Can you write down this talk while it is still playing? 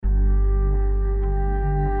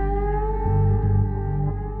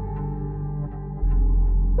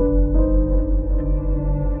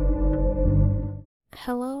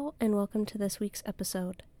welcome to this week's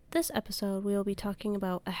episode. This episode, we will be talking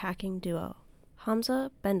about a hacking duo,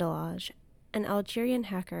 Hamza Bendelladj, an Algerian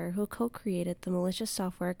hacker who co-created the malicious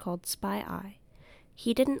software called SpyEye.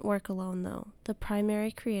 He didn't work alone, though. The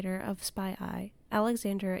primary creator of SpyEye,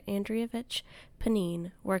 Alexander Andreevich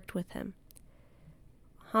Panin, worked with him.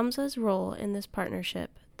 Hamza's role in this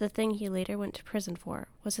partnership, the thing he later went to prison for,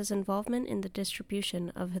 was his involvement in the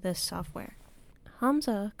distribution of this software.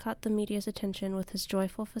 Hamza caught the media's attention with his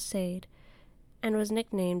joyful facade and was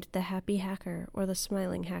nicknamed the Happy Hacker or the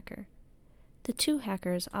Smiling Hacker. The two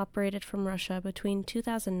hackers operated from Russia between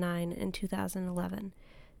 2009 and 2011.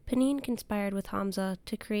 Panin conspired with Hamza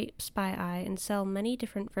to create SpyEye and sell many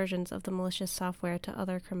different versions of the malicious software to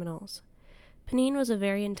other criminals. Panin was a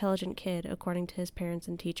very intelligent kid, according to his parents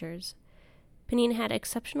and teachers. Panin had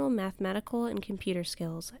exceptional mathematical and computer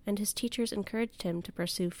skills, and his teachers encouraged him to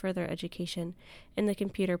pursue further education in the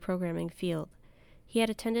computer programming field. He had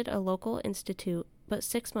attended a local institute, but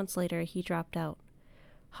 6 months later he dropped out.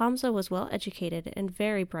 Hamza was well educated and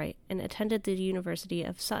very bright and attended the University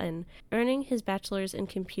of Sutton, earning his bachelor's in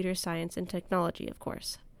computer science and technology, of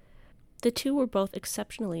course. The two were both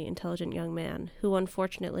exceptionally intelligent young men who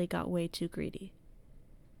unfortunately got way too greedy.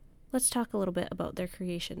 Let's talk a little bit about their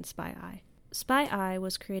creation, SpyEye. SpyEye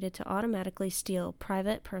was created to automatically steal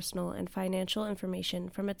private, personal, and financial information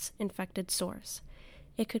from its infected source.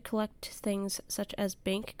 It could collect things such as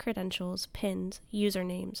bank credentials, PINs,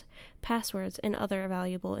 usernames, passwords, and other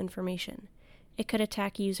valuable information. It could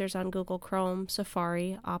attack users on Google Chrome,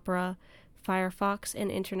 Safari, Opera, Firefox,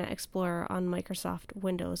 and Internet Explorer on Microsoft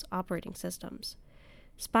Windows operating systems.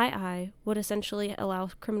 SpyEye would essentially allow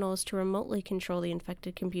criminals to remotely control the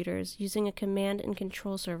infected computers using a command and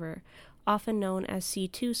control server, often known as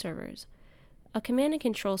C2 servers. A command and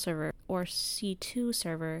control server, or C2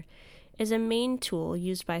 server, is a main tool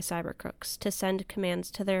used by cybercriminals to send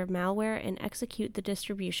commands to their malware and execute the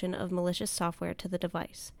distribution of malicious software to the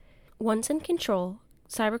device. Once in control,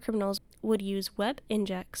 cybercriminals would use web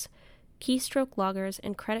injects, keystroke loggers,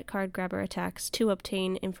 and credit card grabber attacks to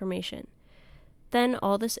obtain information. Then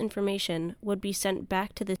all this information would be sent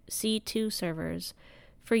back to the C2 servers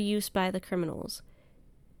for use by the criminals.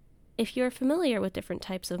 If you're familiar with different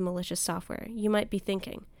types of malicious software, you might be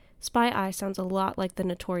thinking, SpyEye sounds a lot like the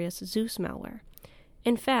notorious Zeus malware.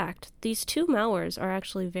 In fact, these two malwares are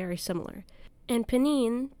actually very similar, and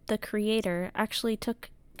Panin, the creator, actually took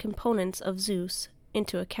components of Zeus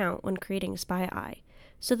into account when creating SpyEye,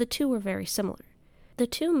 so the two were very similar. The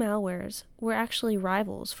two malwares were actually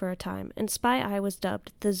rivals for a time, and SpyEye was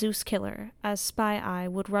dubbed the Zeus Killer, as SpyEye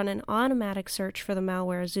would run an automatic search for the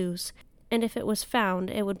malware Zeus, and if it was found,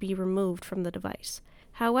 it would be removed from the device.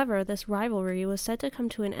 However, this rivalry was said to come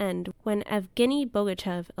to an end when Evgeny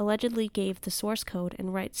Bogachev allegedly gave the source code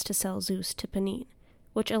and rights to sell Zeus to Panin,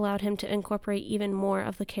 which allowed him to incorporate even more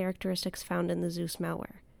of the characteristics found in the Zeus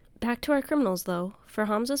malware. Back to our criminals, though. For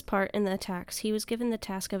Hamza's part in the attacks, he was given the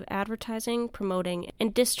task of advertising, promoting,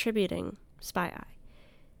 and distributing SpyEye.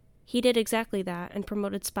 He did exactly that and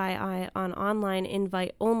promoted SpyEye on online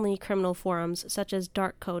invite-only criminal forums such as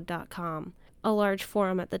darkcode.com, a large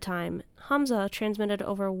forum at the time. Hamza transmitted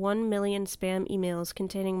over 1 million spam emails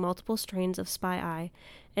containing multiple strains of SpyEye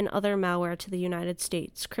and other malware to the United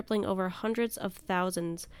States, crippling over hundreds of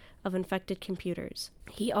thousands of infected computers.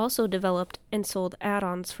 He also developed and sold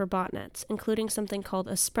add-ons for botnets, including something called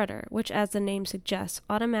a spreader, which, as the name suggests,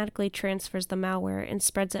 automatically transfers the malware and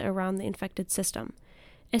spreads it around the infected system.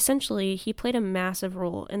 Essentially, he played a massive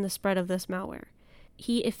role in the spread of this malware.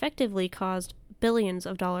 He effectively caused billions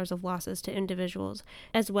of dollars of losses to individuals,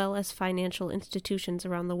 as well as financial institutions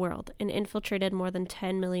around the world, and infiltrated more than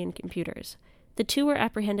 10 million computers. The two were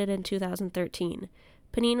apprehended in 2013.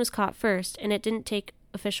 Panin was caught first, and it didn't take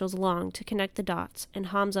officials long to connect the dots, and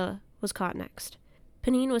Hamza was caught next.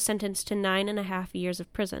 Panin was sentenced to 9.5 years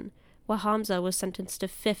of prison, while Hamza was sentenced to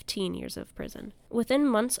 15 years of prison. Within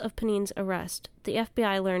months of Panin's arrest, the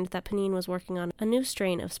FBI learned that Panin was working on a new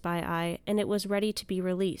strain of SpyEye, and it was ready to be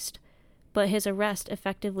released. But his arrest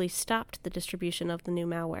effectively stopped the distribution of the new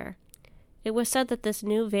malware. It was said that this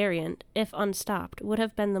new variant, if unstopped, would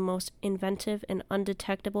have been the most inventive and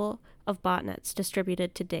undetectable of botnets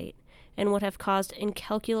distributed to date, and would have caused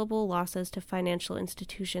incalculable losses to financial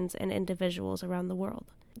institutions and individuals around the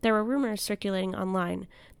world. There were rumors circulating online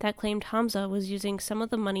that claimed Hamza was using some of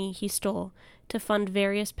the money he stole to fund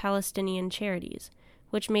various Palestinian charities,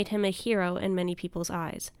 which made him a hero in many people's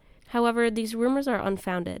eyes. However, these rumors are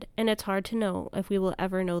unfounded, and it's hard to know if we will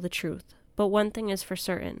ever know the truth. But one thing is for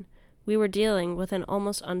certain. We were dealing with an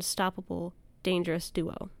almost unstoppable, dangerous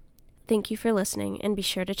duo. Thank you for listening, and be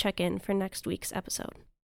sure to check in for next week's episode.